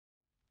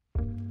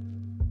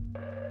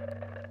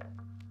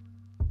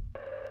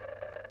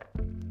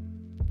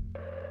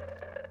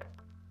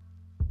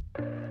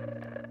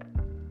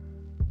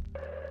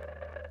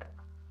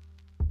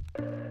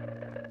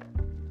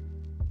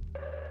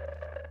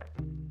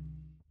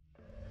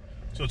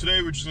So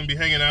today we're just gonna be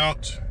hanging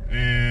out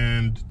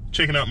and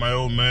checking out my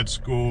old med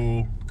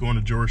school, going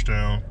to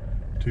Georgetown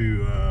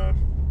to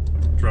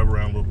drive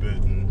around a little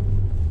bit and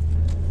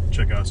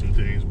check out some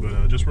things.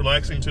 But just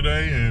relaxing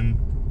today and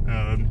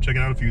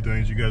checking out a few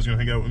things. You guys are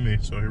gonna hang out with me,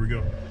 so here we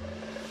go.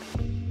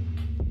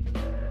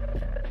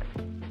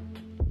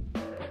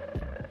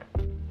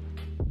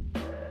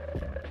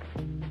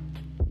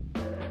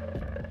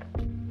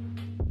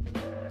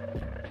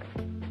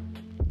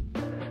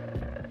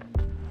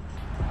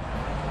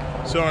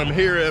 So I'm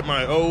here at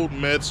my old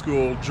med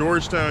school,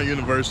 Georgetown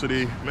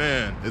University.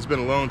 Man, it's been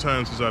a long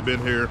time since I've been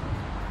here.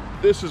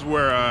 This is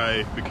where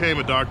I became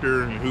a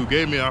doctor and who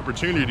gave me the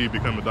opportunity to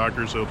become a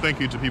doctor. So thank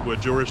you to people at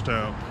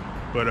Georgetown.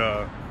 But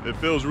it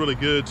feels really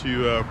good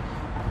to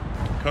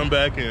come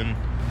back and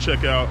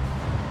check out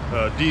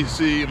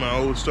DC, my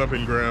old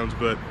stomping grounds.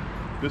 But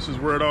this is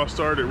where it all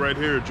started, right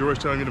here at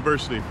Georgetown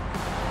University.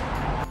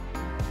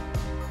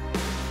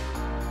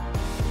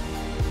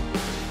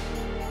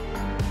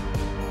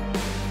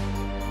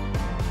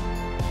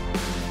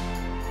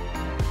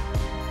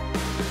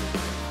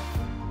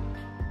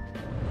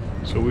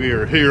 So we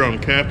are here on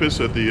campus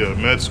at the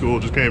med school.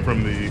 Just came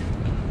from the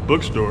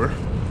bookstore.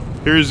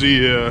 Here's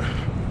the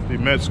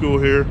med school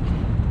here.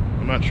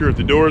 I'm not sure if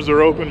the doors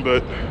are open,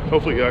 but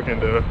hopefully I can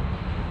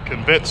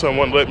convince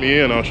someone to let me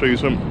in. I'll show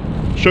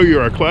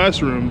you our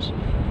classrooms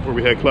where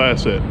we had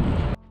class at.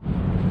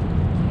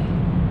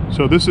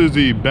 So this is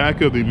the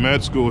back of the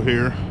med school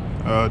here.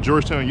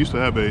 Georgetown used to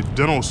have a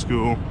dental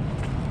school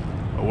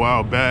a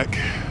while back,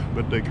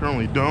 but they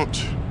currently don't.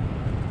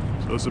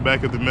 So it's the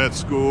back of the med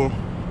school.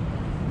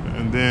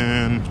 And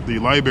then the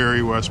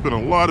library where I spent a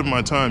lot of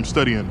my time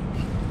studying,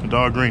 the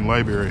Dog Green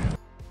Library.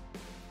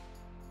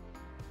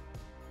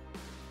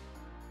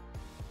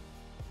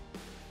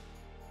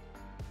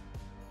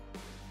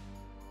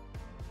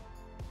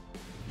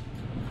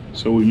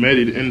 So we made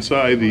it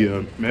inside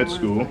the med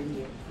school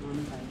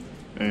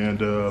and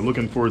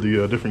looking for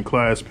the different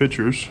class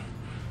pictures.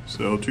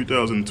 So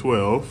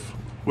 2012,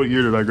 what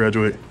year did I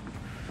graduate?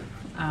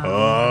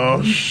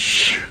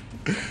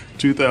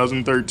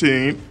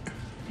 2013.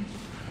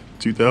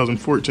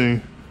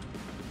 2014.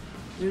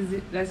 Is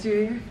it, that's your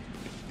year?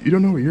 You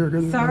don't know what year I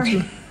graduated?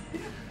 Sorry.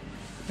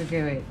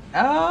 Okay, wait.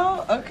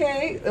 Oh,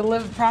 okay.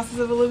 Process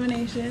of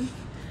elimination.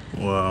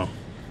 Wow.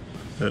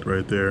 That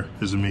right there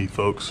is me,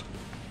 folks.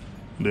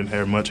 Didn't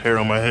have much hair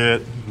on my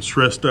head. Was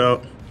stressed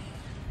out.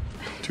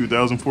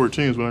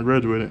 2014 is when I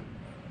graduated.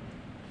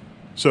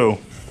 So,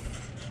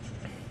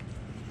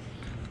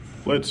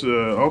 let's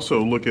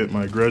also look at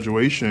my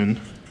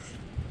graduation.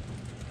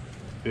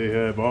 They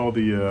have all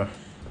the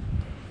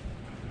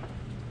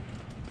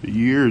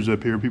years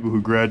up here, people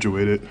who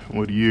graduated,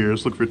 what year.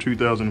 Let's look for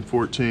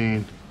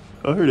 2014.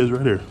 Oh, here it is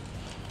right here.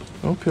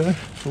 Okay,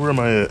 where am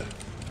I at?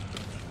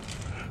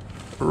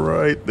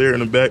 Right there in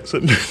the back,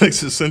 sitting next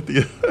to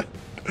Cynthia.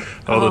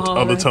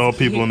 all the tall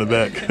people in the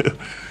back.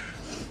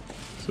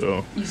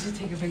 So. You should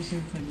take a picture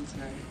and send it to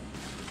her.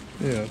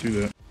 Yeah, I'll do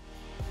that.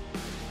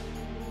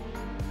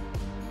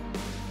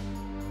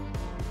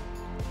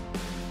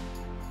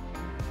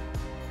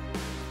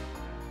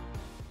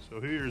 So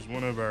here's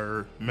one of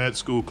our med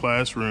school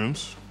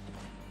classrooms.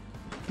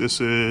 This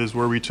is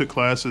where we took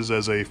classes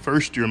as a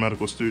first-year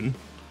medical student.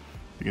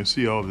 You can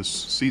see all the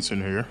seats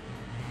in here.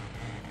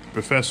 The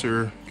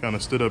professor kind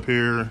of stood up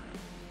here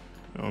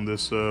on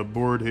this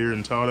board here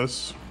and taught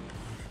us.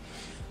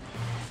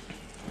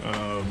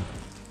 I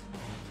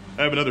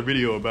have another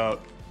video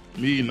about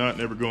me not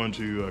never going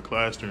to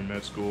class during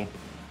med school.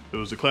 It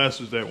was the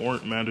classes that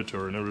weren't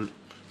mandatory. There were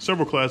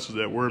several classes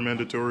that were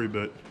mandatory,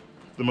 but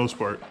for the most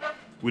part,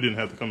 we didn't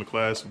have to come to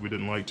class if we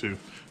didn't like to.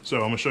 So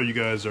I'm gonna show you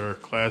guys our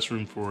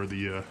classroom for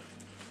the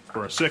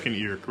for our second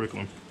year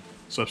curriculum.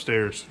 It's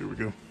upstairs. Here we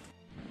go.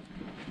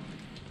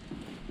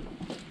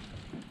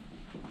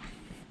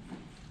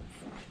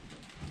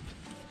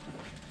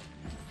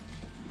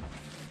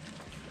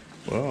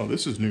 Wow,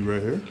 this is new right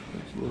here.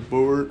 There's a little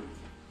board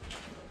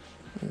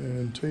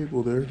and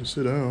table there to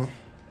sit down.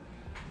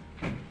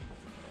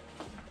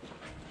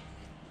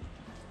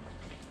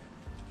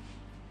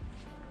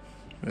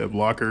 They have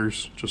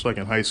lockers, just like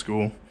in high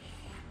school.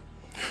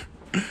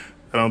 I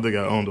don't think I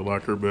owned a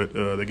locker, but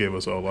they gave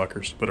us all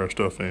lockers to put our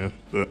stuff in.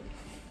 So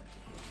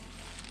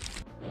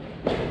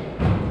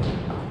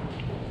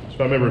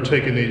I remember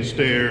taking these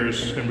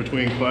stairs in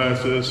between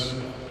classes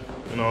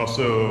and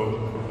also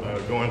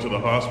going to the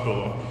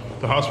hospital.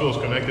 The hospital is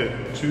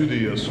connected to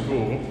the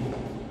school,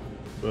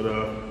 but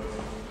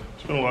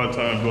spent a lot of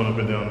time going up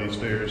and down these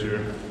stairs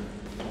here.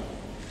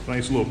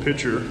 Nice little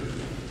picture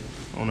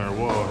on our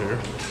wall here.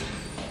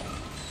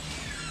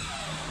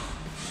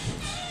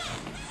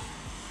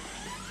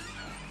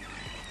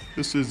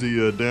 This is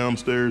the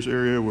downstairs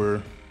area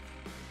where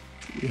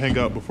we hang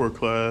out before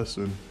class,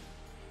 and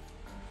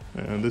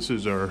this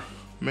is our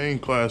main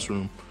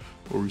classroom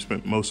where we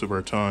spent most of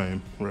our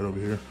time, right over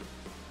here.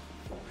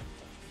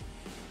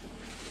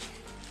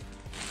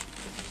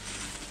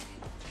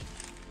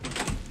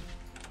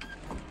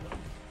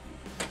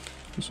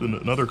 This So in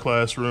another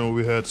classroom,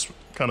 we had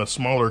kind of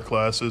smaller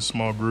classes,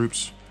 small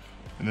groups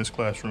in this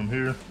classroom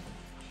here.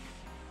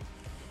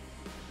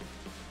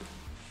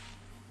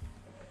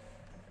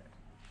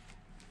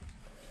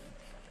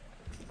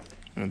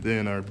 And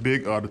then our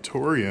big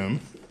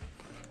auditorium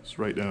is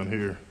right down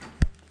here.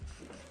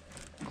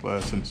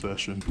 Class in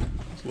session.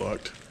 It's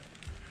locked.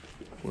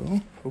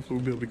 Well, hopefully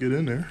we'll be able to get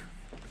in there.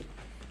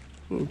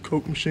 Little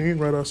Coke machine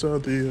right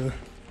outside the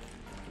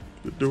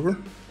door.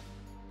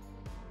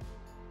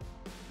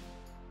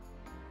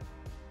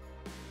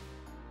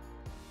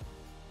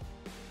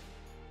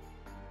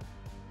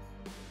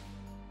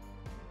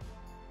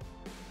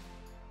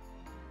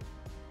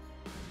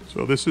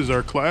 So this is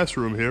our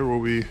classroom here where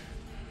we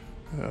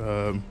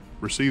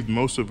received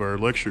most of our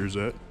lectures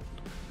at.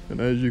 And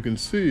as you can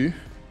see,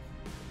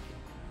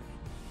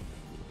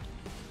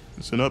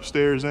 it's an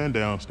upstairs and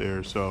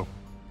downstairs, so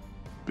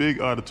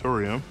big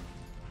auditorium.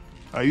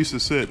 I used to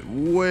sit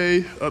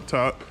way up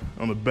top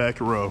on the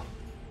back row,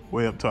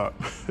 way up top.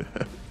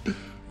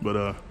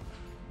 But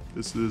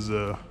this is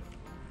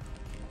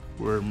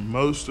where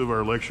most of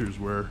our lectures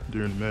were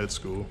during med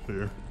school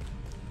here.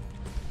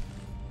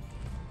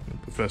 The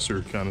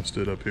professor kind of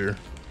stood up here.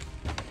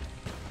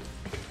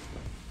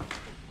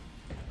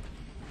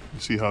 You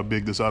see how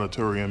big this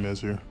auditorium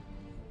is here.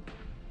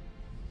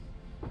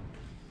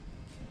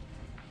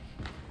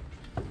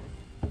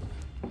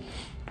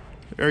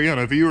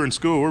 Ariana, if you were in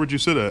school, where would you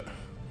sit at?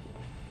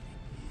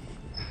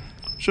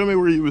 Show me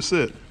where you would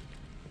sit.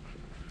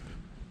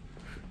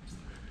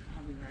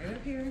 I'll be right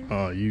up here.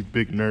 Oh, you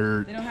big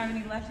nerd. They don't have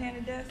any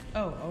left-handed desks?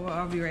 Oh,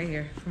 I'll be right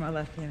here for my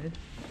left-handed.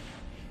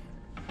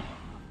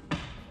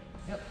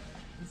 Yep,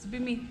 this would be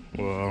me.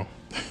 Wow.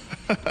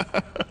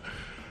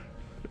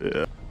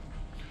 Yeah.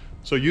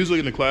 So usually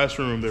in the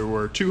classroom, there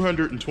were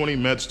 220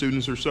 med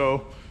students or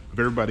so, if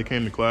everybody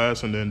came to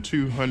class, and then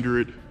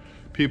 200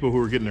 people who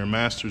were getting their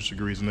master's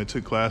degrees, and they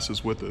took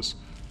classes with us,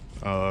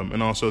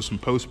 and also some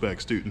post-bac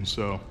students.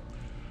 So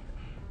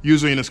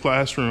usually in this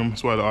classroom,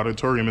 that's why the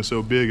auditorium is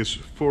so big, it's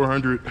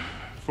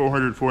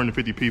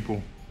 450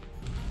 people.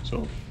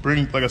 So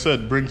like I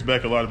said, brings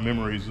back a lot of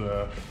memories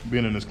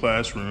being in this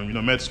classroom. You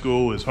know, med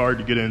school is hard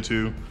to get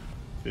into.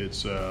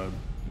 It's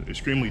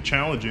extremely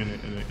challenging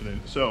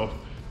in itself.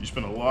 You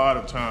spend a lot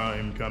of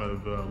time kind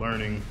of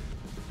learning,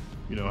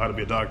 you know, how to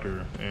be a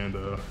doctor, and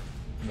you know,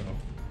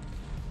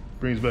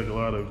 brings back a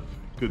lot of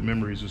good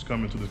memories just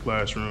coming to the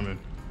classroom and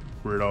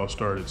where it all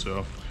started.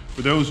 So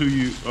for those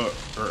who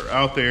are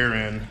out there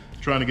and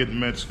trying to get to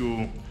med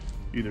school,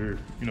 either,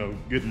 you know,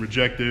 getting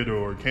rejected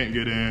or can't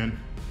get in,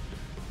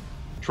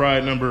 try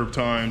a number of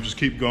times, just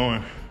keep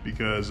going,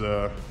 because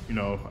you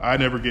know, I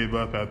never gave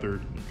up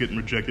after getting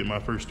rejected my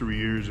first 3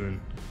 years,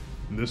 and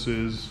this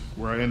is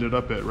where I ended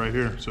up at right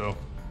here. So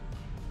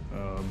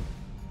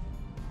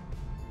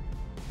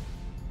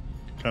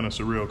kind of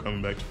surreal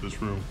coming back to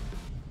this room.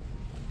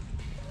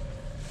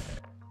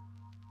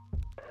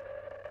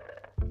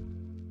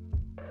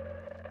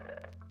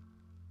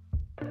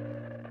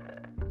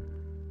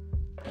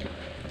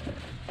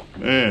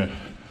 Man,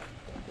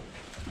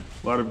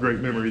 a lot of great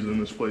memories in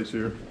this place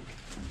here.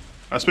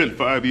 I spent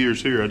 5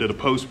 years here. I did a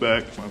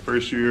post-bac my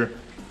first year,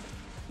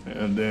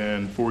 and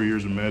then 4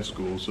 years in med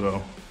school. So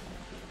I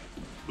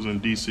was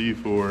in DC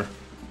for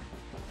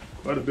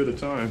quite a bit of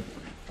time.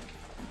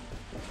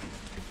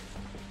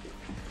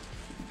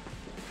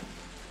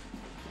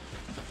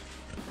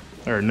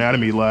 Our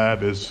anatomy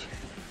lab is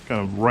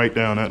kind of right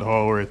down that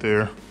hall right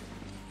there.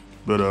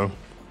 But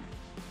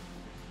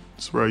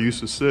it's where I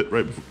used to sit,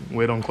 right before,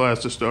 wait on class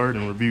to start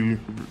and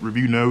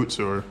review notes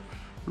or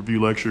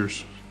review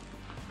lectures.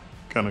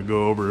 Kind of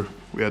go over,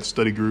 we had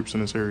study groups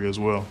in this area as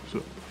well.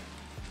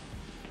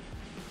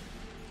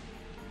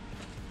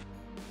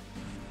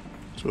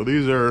 So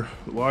these are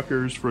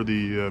lockers for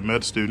the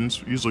med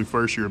students, usually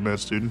first year med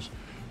students,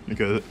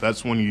 because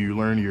that's when you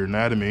learn your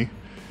anatomy.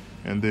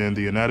 And then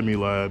the anatomy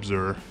labs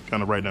are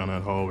kind of right down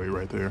that hallway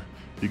right there.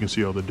 You can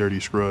see all the dirty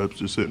scrubs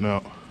just sitting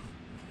out.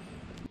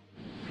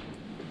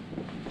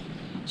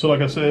 So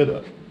like I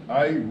said,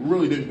 I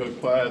really didn't go to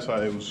class.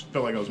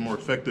 Felt like I was more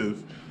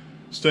effective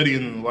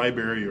studying in the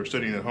library or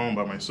studying at home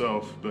by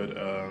myself. But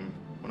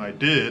when I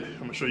did, I'm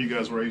gonna show you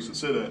guys where I used to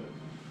sit at.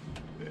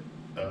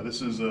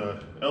 This is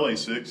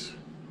LA6,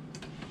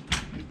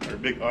 our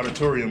big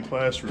auditorium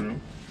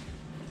classroom.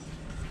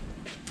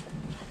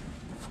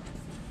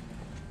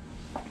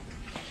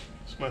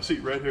 It's my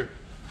seat right here.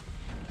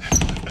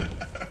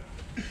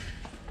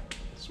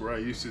 It's where I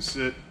used to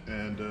sit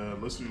and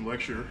listen to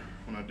lecture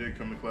when I did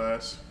come to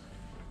class.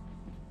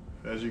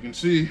 As you can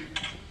see,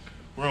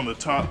 we're on the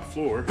top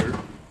floor here.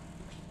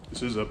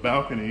 This is a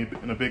balcony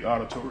in a big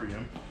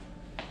auditorium.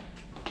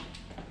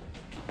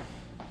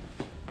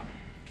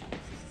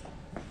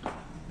 And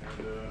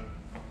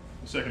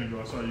a second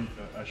ago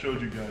I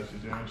showed you guys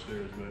the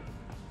downstairs, but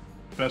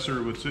the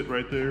professor would sit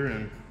right there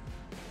and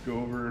go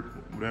over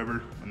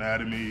whatever,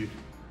 anatomy, you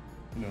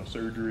know,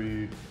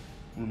 surgery,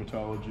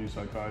 rheumatology,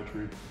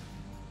 psychiatry,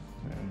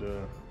 and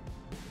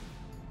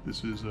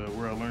this is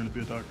where I learned to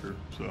be a doctor.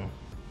 So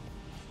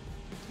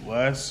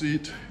last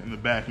seat in the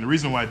back. And the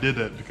reason why I did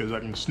that, because I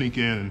can sneak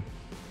in and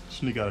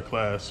sneak out of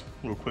class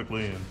real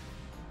quickly.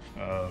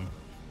 And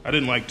I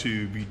didn't like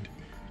to be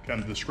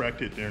kind of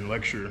distracted during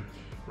lecture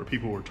where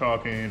people were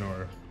talking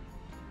or,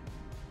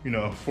 you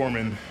know,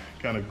 forming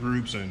kind of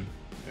groups, and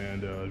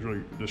it was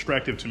really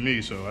distractive to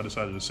me. So I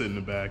decided to sit in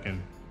the back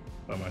and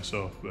by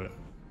myself. But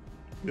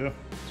yeah,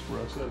 that's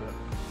where I said that.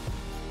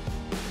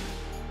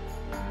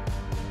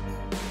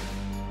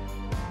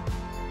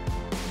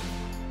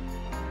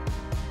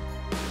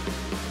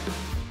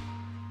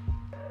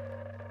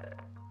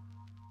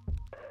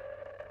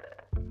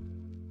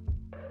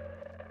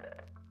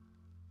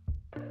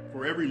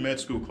 For every med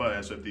school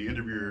class, at the end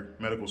of your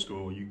medical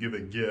school, you give a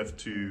gift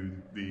to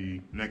the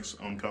next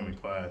oncoming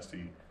class, the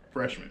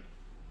freshmen.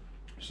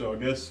 So I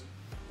guess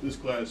this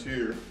class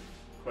here,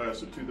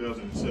 class of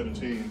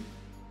 2017,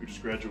 we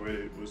just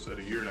graduated, was that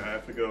a year and a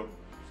half ago?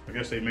 I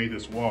guess they made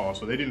this wall.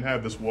 So they didn't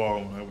have this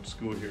wall when I went to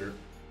school here.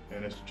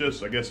 And it's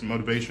just, I guess,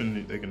 motivation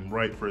that they can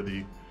write for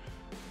the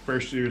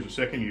first years or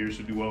second years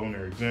to do well on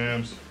their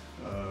exams.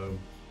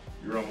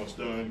 You're almost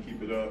done,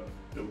 keep it up,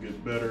 it'll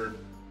get better.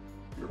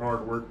 Your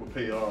hard work will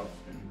pay off,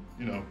 and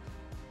you know,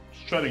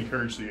 just try to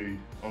encourage the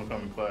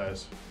oncoming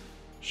class.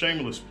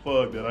 Shameless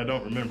plug that I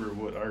don't remember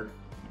what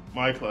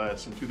my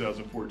class in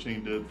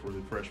 2014 did for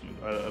the freshmen.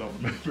 I don't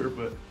remember,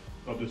 but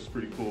I thought this is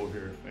pretty cool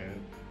here.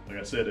 And like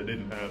I said, I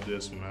didn't have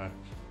this when I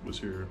was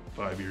here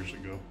 5 years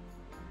ago.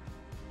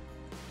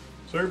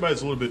 So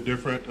everybody's a little bit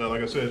different.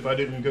 Like I said, if I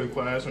didn't go to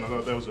class and I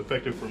thought that was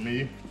effective for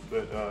me,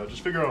 but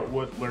just figure out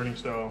what learning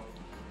style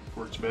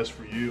works best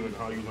for you and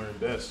how you learn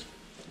best.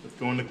 If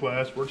going to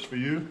class works for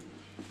you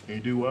and you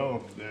do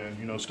well, then,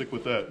 you know, stick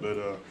with that.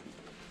 But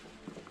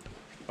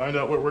find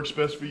out what works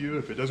best for you.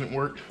 If it doesn't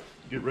work,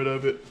 get rid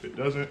of it.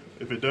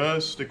 If it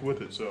does, stick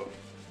with it. So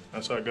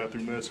that's how I got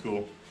through med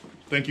school.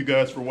 Thank you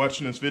guys for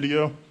watching this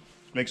video.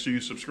 Make sure you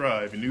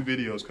subscribe. New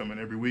videos coming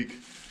every week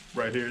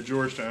right here at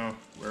Georgetown,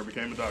 where I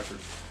became a doctor.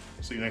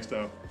 See you next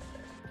time.